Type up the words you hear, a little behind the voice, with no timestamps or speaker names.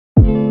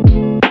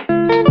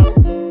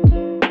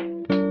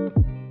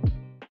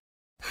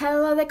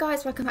Hello there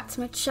guys, welcome back to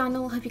my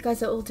channel. Hope you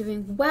guys are all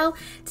doing well.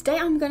 Today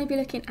I'm going to be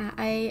looking at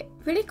a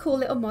really cool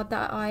little mod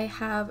that I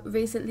have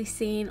recently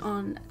seen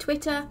on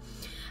Twitter,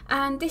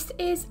 and this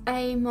is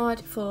a mod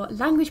for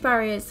language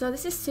barriers. So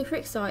this is super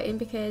exciting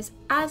because,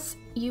 as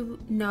you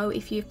know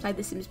if you've played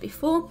The Sims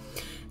before,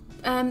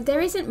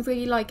 there isn't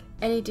really like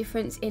any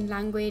difference in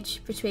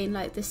language between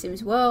like the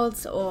Sims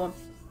worlds, or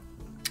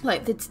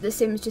like the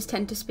Sims just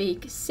tend to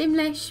speak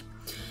Simlish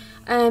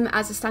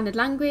as a standard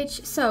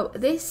language. So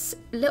this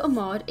little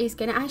mod is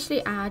going to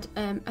actually add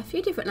a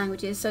few different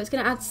languages. So it's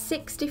going to add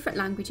 6 different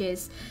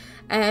languages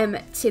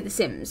to The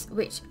Sims,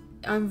 which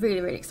I'm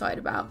really excited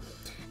about.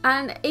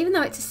 And even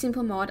though it's a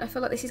simple mod, I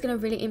feel like this is going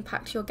to really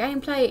impact your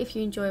gameplay if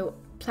you enjoy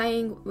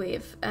playing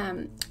with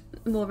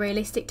more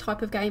realistic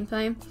type of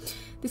gameplay.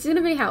 This is going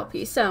to really help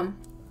you. So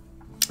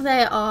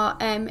there are,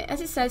 as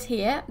it says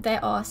here,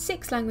 there are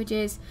 6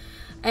 languages.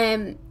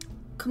 I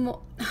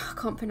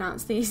can't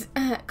pronounce these.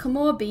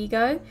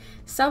 Gxxorgia,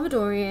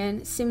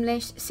 Salvadorian,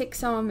 Simlish,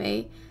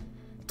 Gxxorgia,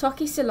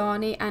 Toki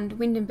Solani, and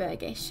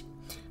Windenburgish.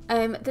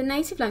 The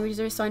native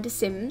languages are assigned to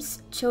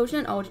Sims,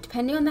 children and older,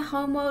 depending on their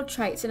homeworld,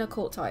 traits, and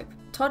occult type.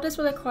 Toddlers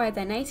will acquire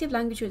their native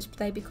language once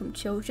they become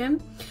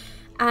children,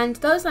 and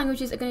those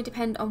languages are going to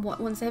depend on what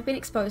ones they have been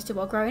exposed to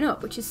while growing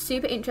up, which is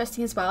super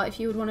interesting as well. If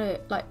you would want to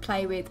like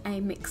play with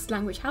a mixed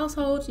language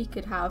household, you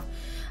could have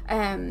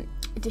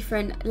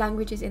different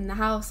languages in the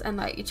house, and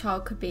like your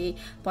child could be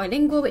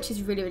bilingual, which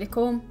is really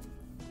cool.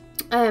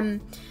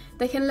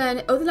 They can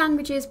learn other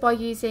languages by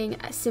using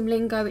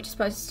Simlingo, which is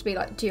supposed to be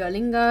like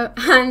Duolingo,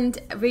 and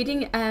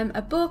reading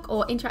a book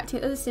or interacting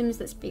with other Sims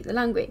that speak the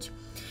language.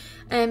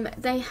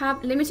 They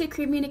have limited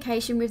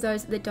communication with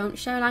those that they don't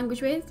share a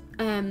language with.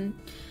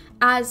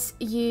 As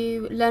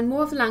you learn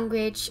more of the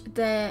language,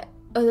 the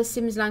other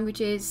Sims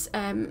languages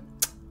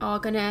are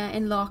going to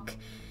unlock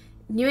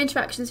new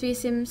interactions for your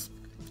Sims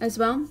as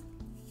well.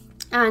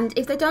 And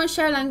if they don't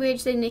share a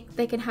language, then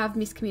they can have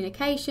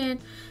miscommunication,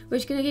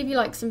 which is going to give you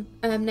like some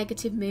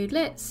negative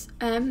moodlets.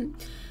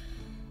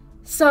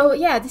 So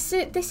yeah, this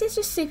is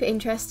just super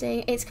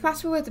interesting. It's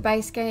compatible with the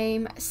base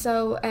game,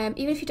 so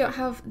even if you don't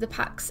have the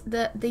packs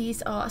that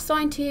these are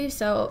assigned to,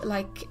 so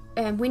like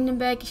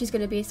Windenburg, she's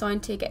going to be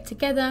assigned to Get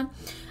Together,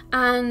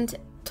 and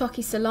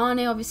Toki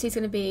Solani obviously is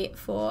going to be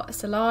for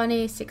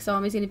Solani,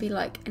 Gxxorgia is going to be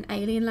like an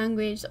alien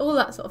language, all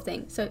that sort of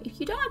thing. So if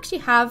you don't actually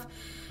have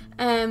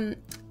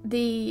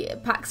the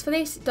packs for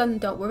this,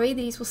 don't worry,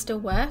 these will still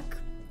work,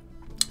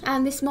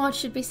 and this mod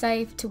should be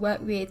safe to work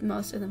with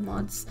most of the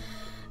mods.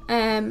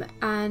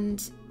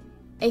 And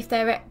if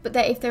there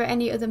are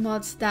any other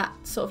mods that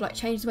sort of like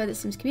change the way that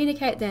Sims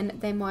communicate, then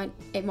it might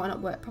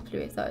not work properly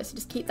with those. So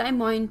just keep that in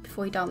mind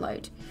before you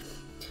download.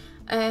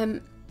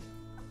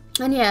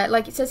 And yeah,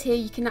 like it says here,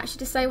 you can actually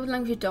disable the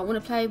language you don't want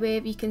to play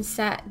with. You can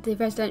set the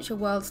residential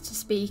worlds to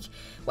speak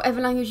whatever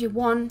language you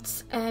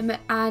want,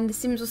 and the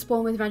Sims will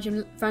spawn with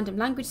random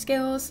language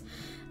skills.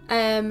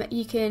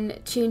 You can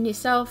tune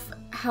yourself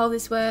how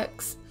this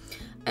works.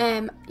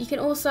 You can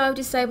also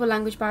disable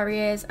language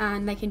barriers,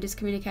 and they can just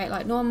communicate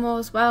like normal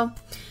as well.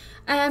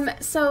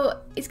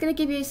 So it's going to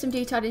give you some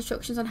detailed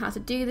instructions on how to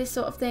do this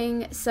sort of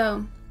thing.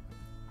 So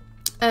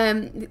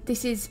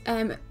this is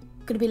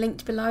going to be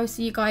linked below,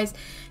 so you guys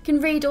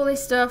can read all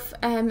this stuff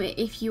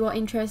if you are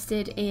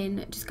interested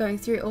in just going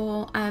through it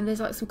all. There's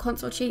like some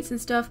console cheats and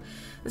stuff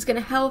that's going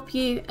to help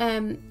you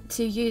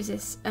to use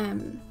this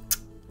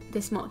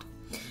this mod.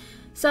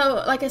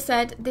 So like I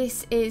said,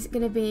 this is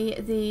going to be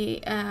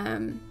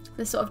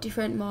the sort of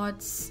different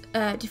mods,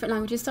 different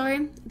languages,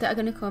 sorry, that are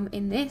going to come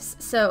in this.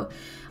 So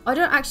I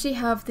don't actually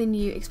have the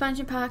new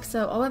expansion pack,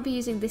 so I won't be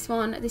using this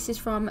one. This is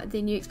from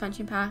the new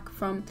expansion pack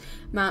from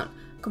Mount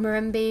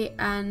Gomerembe,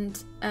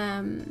 and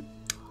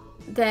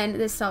then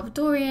there's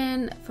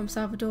Salvadorian from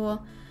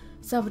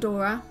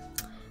Salvadora,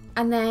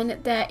 and then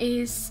there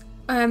is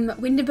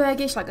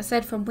Windenburgish, like I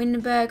said, from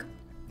Windenburg.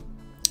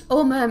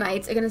 All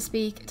mermaids are going to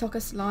speak Toki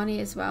Solani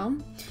as well,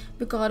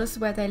 regardless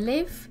of where they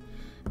live.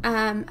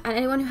 And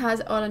anyone who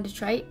has Islander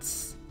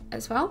traits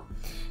as well.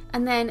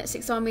 And then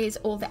Gxxorgia is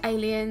all the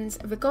aliens,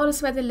 regardless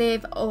of where they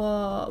live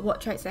or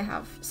what traits they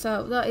have.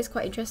 So that is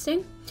quite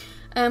interesting.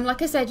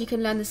 Like I said, you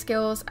can learn the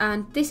skills,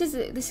 and this is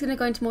going to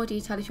go into more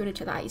detail if you want to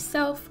check that out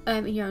yourself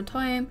in your own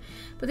time.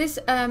 But this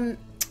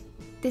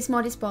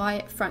mod is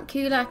by Frank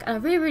Kulak, and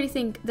I really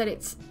think that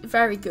it's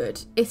very good.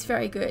 It's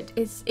very good.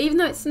 Even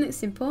though it's something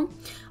simple,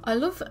 I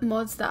love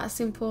mods that are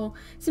simple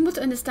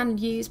to understand and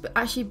use, but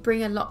actually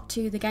bring a lot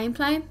to the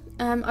gameplay.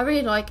 I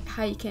really like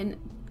how you can,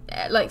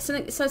 like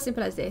something so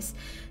simple as this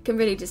can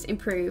really just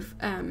improve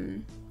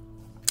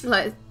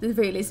like the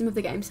realism of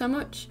the game so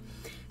much.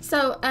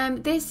 So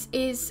this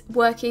is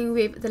working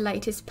with the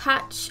latest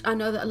patch. I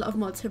know that a lot of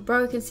mods have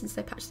broken since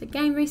they patched the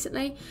game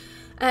recently.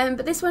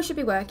 But this one should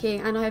be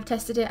working, and I have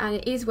tested it and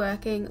it is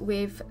working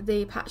with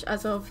the patch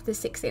as of the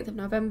 16th of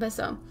November,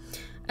 so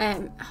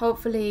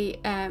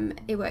hopefully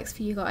it works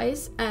for you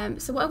guys.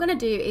 So what I'm going to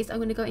do is I'm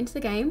going to go into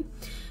the game,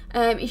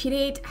 If you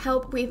need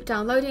help with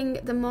downloading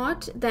the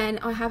mod, then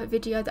I have a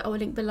video that I will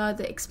link below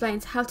that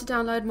explains how to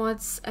download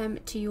mods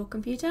to your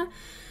computer.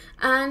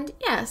 And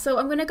yeah, so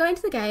I'm going to go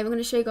into the game. I'm going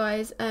to show you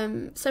guys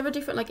several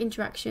different like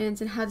interactions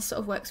and how this sort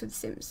of works with The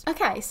Sims.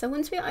 Okay, so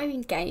once we are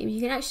in game,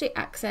 you can actually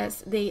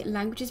access the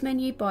languages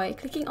menu by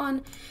clicking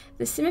on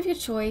the sim of your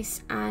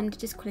choice and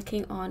just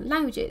clicking on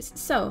languages.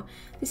 So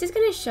this is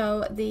going to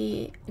show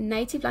the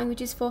native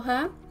languages for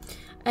her.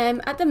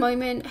 At the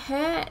moment,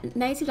 her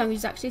native language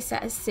is actually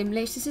set as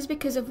Simlish. This is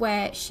because of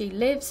where she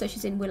lives, so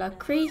she's in Willow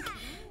Creek.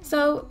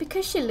 So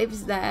because she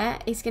lives there,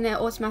 it's going to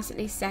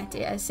automatically set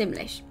it as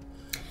Simlish.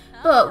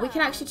 But we can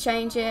actually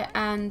change it,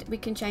 and we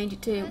can change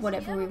it to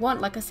whatever we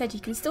want. Like I said, you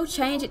can still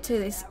change it to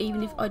this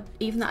even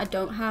that I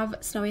don't have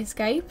Snowy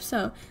Escape,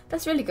 so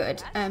that's really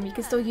good. You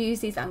can still use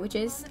these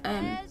languages.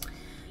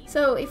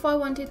 So if I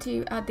wanted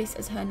to add this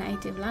as her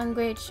native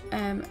language,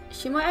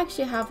 she might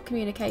actually have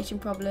communication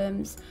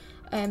problems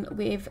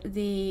with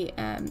the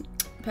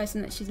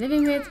person that she's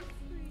living with.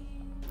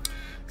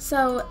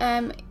 So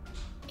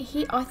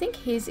I think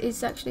his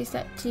is actually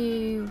set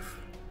to,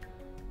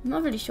 I'm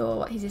not really sure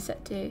what his is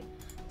set to.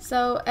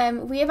 So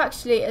we have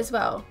actually as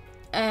well,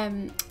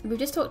 we've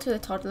just talked to the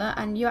toddler,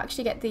 and you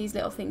actually get these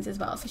little things as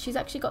well. So she's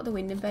actually got the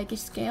Windenbergish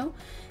skill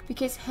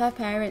because her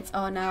parents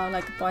are now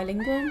like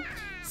bilingual.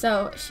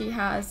 So she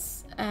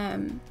has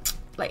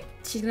like,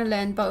 she's gonna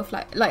learn both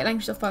like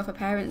languages of both her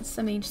parents.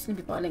 I mean, she's gonna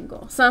be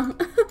bilingual. So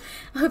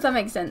I hope that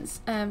makes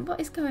sense. What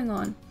is going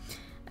on?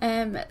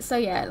 So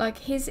yeah, like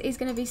his is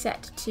gonna be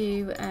set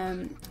to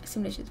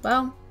Simlish as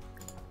well.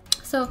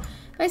 So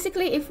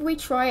basically, if we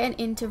try and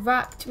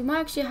interact, we might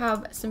actually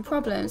have some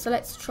problems. So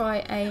let's try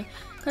a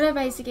kind of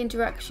basic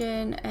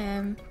interaction.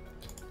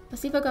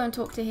 Let's see if I go and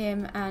talk to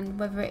him and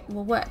whether it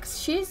will work.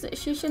 She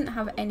shouldn't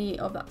have any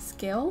of that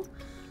skill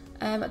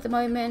at the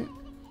moment.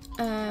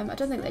 I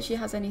don't think that she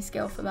has any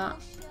skill for that.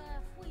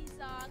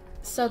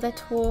 So they're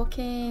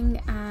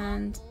talking,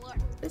 and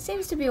it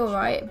seems to be all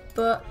right,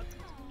 but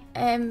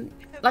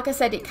like I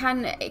said, it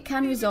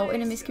can result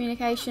in a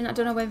miscommunication. I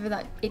don't know whether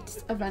that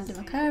it's a random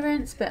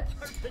occurrence, but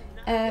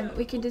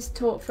we can just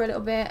talk for a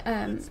little bit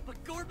and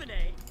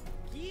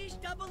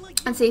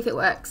see if it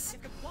works.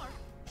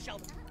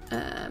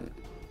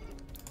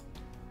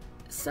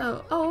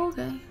 So, oh,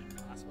 okay.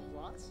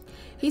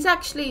 He's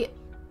actually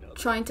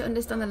trying to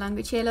understand the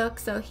language here, look.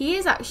 So he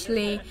has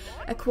actually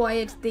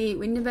acquired the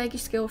Windenbergish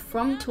skill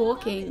from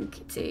talking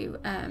to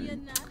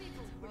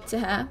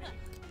her,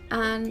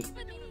 and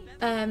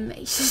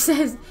she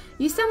says,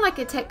 "You sound like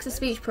a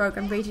text-to-speech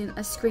program reading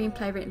a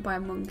screenplay written by a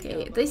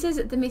monkey." This is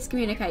the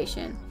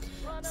miscommunication.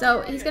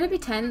 So he's going to be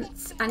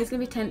tense, and he's going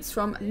to be tense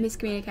from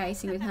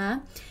miscommunicating with her.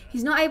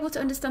 He's not able to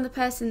understand the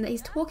person that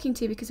he's talking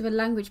to because of a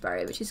language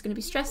barrier, which is going to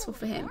be stressful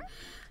for him.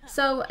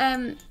 So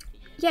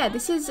yeah,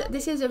 this is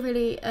a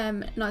really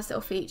nice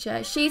little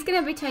feature. She's going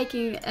to be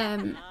taking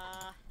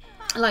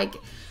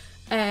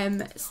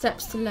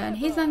steps to learn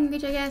his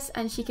language, I guess,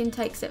 and she can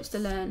take steps to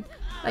learn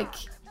like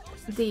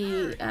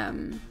the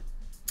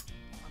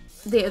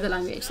other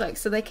language, like,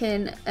 so they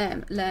can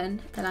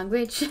learn the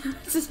language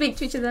to speak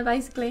to each other,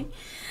 basically.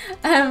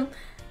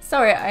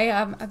 Sorry,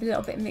 I'm a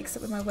little bit mixed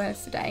up with my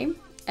words today.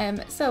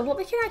 So what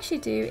we can actually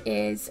do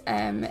is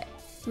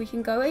we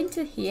can go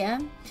into here,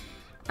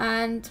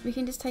 and we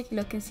can just take a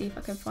look and see if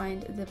I can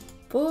find the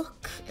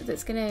book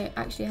that's going to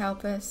actually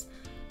help us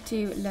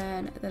to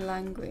learn the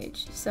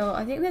language. So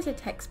I think there's a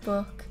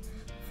textbook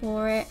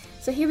for it.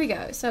 So here we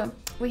go. So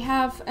we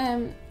have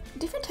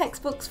different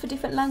textbooks for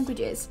different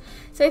languages.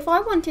 So if I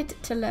wanted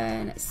to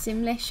learn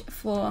Simlish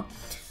for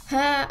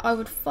her, I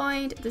would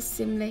find the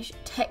Simlish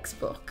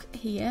textbook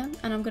here,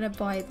 and I'm going to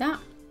buy that.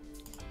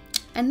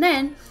 And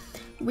then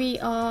we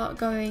are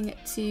going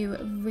to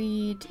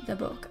read the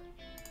book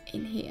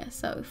in here.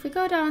 So if we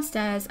go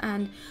downstairs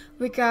and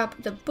we grab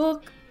the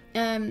book,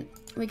 we're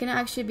going to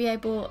actually be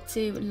able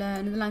to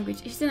learn the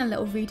language. It's in a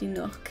little reading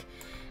nook,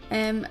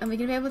 and we're going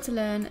to be able to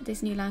learn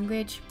this new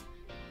language,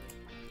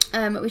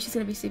 which is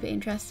going to be super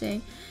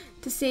interesting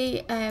to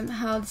see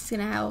how this is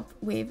going to help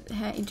with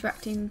her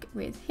interacting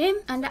with him.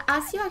 And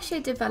as you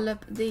actually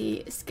develop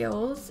the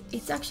skills,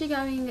 it's actually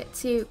going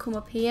to come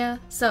up here.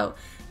 So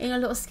in a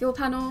little skill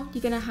panel,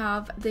 you're going to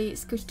have the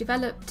skills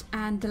developed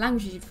and the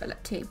languages you've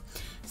developed too.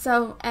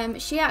 So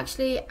she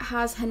actually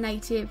has her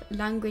native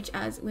language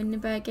as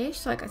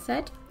Windenbergish, like I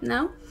said,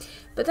 now.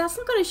 But that's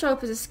not going to show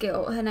up as a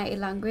skill, her native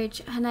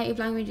language. Her native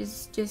language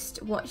is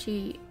just what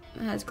she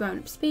has grown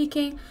up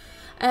speaking.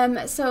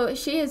 So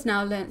she has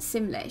now learnt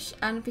Simlish,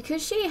 and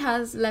because she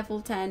has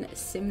level 10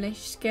 Simlish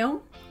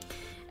skill,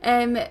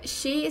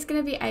 she is going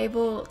to be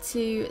able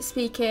to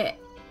speak it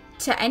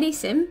to any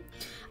sim.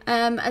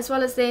 As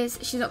well as this,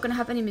 she's not going to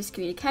have any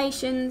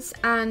miscommunications,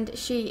 and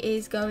she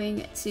is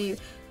going to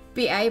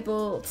be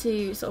able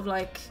to sort of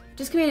like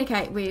just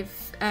communicate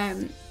with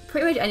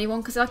pretty much anyone,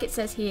 because like it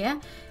says here,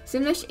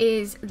 Simlish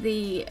is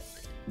the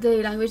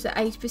language that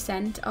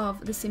 80%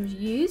 of the Sims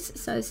use,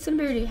 so it's going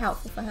to be really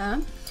helpful for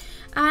her.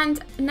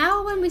 And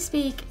now when we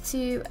speak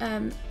to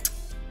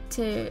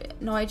to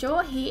Nigel,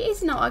 he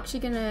is not actually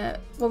gonna,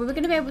 well, we were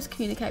gonna be able to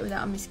communicate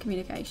without a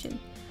miscommunication.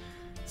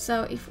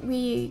 So if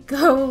we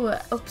go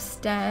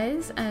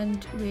upstairs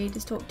and we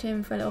just talk to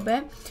him for a little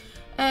bit,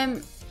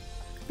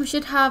 we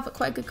should have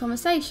quite a good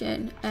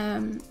conversation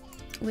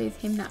with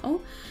him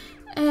now,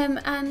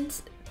 and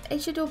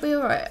it should all be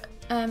alright.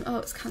 Oh,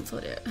 it's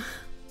cancelled it.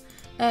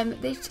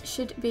 This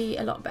should be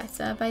a lot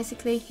better.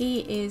 Basically, he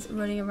is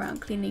running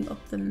around cleaning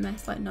up the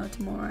mess like no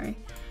tomorrow.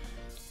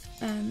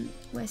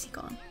 Where's he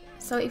gone?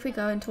 So if we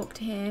go and talk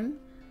to him,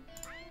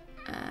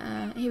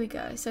 here we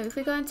go. So if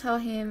we go and tell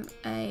him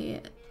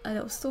a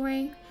little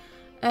story,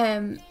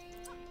 we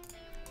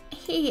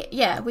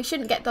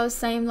shouldn't get those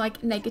same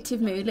like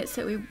negative moodlets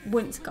that we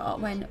once got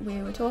when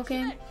we were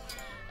talking.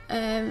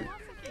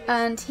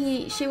 And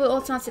she will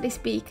automatically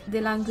speak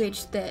the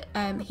language that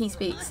he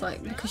speaks,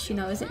 like, because she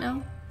knows it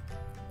now.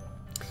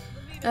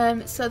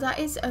 So that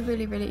is a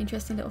really, really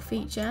interesting little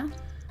feature,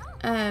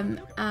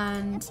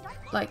 and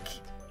like,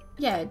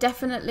 yeah,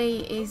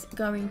 definitely is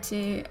going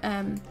to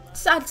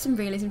just add some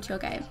realism to your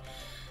game.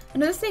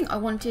 Another thing I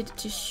wanted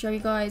to show you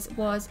guys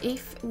was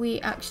if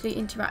we actually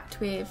interact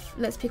with,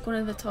 let's pick one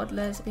of the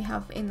toddlers we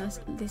have in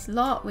this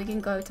lot. We can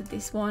go to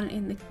this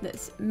one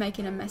that's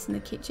making a mess in the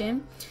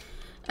kitchen.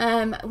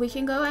 We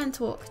can go and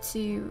talk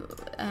to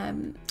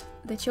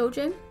the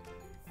children,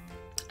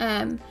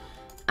 and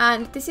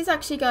this is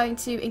actually going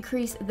to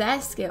increase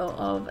their skill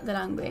of the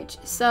language.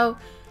 So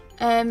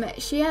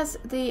she has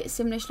the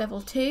Simlish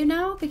level 2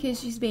 now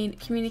because she's been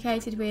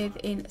communicated with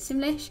in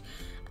Simlish.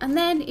 And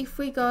then if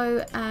we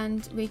go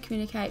and we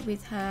communicate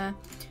with her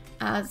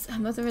as her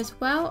mother as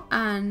well,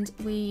 and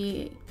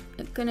we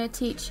are gonna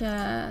teach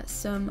her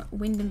some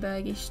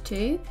Windenburgish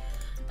too,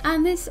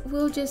 and this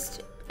will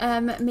just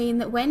mean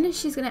that when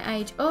she's gonna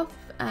age up,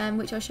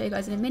 which I'll show you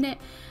guys in a minute,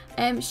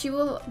 she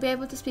will be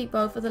able to speak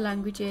both of the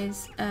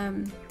languages,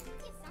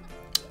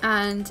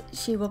 and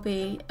she will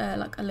be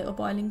like a little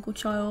bilingual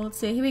child.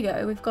 So here we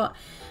go, we've got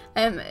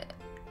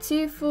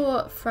 2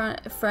 for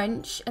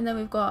French, and then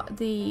we've got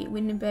the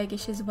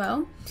Windenburgish as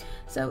well.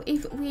 So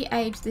if we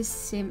age this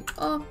sim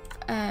up,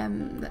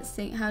 let's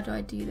think, how do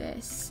I do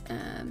this?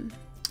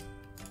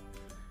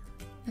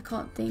 I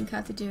can't think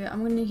how to do it.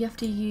 I'm gonna have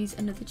to use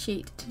another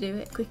cheat to do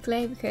it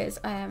quickly because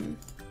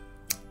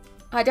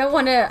I don't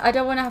wanna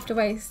have to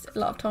waste a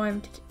lot of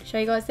time to show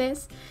you guys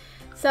this.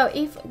 So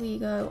if we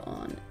go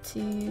on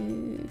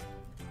to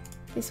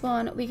this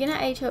one, we're gonna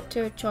age up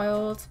to a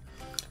child.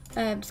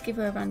 Just give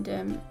her a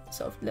random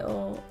sort of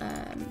little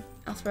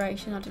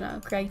aspiration, I don't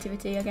know,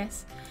 creativity, I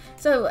guess.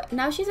 So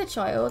now she's a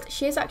child,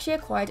 she has actually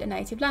acquired a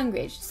native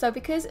language. So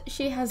because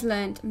she has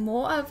learned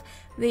more of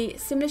the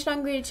Simlish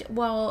language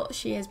while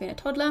she has been a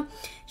toddler,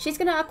 she's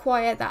going to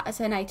acquire that as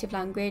her native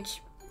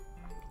language,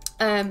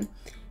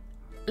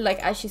 like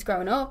as she's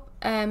grown up.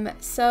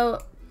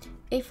 So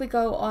if we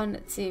go on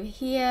to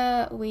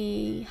here,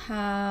 we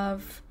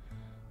have,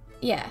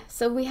 yeah,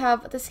 so we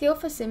have the skill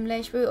for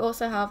Simlish, but we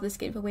also have the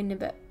skill for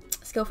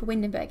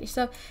Windenburgish.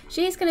 So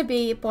she's going to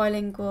be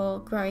bilingual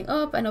growing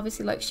up, and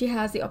obviously like she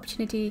has the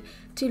opportunity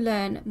to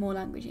learn more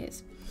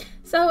languages.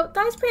 So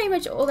that's pretty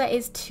much all there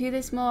is to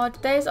this mod.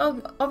 There's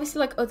obviously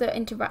like other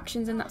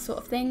interactions and that sort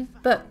of thing,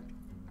 but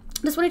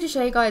just wanted to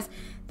show you guys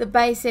the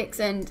basics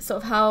and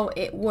sort of how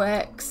it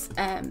works,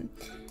 and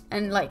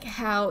like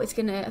how it's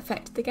going to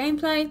affect the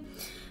gameplay.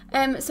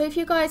 So if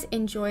you guys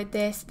enjoyed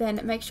this,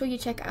 then make sure you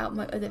check out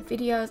my other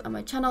videos on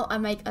my channel. I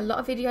make a lot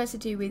of videos to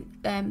do with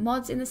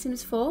mods in The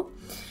Sims 4.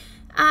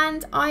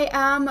 And I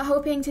am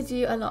hoping to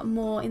do a lot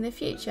more in the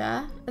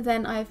future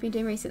than I've been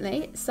doing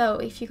recently. So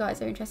if you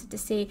guys are interested to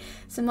see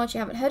some mods you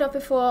haven't heard of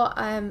before,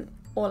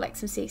 or like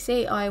some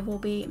CC, I will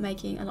be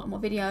making a lot more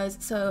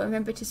videos. So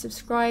remember to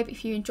subscribe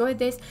if you enjoyed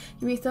this,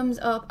 give me a thumbs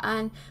up,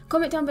 and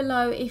comment down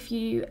below if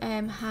you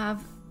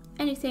have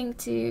any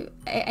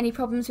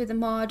problems with the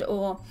mod,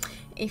 or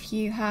if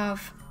you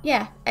have,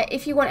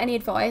 if you want any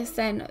advice,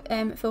 then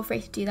feel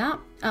free to do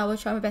that. I will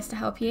try my best to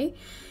help you.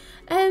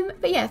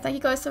 But yeah, thank you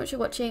guys so much for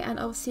watching, and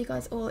I'll see you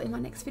guys all in my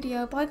next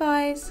video. Bye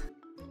guys!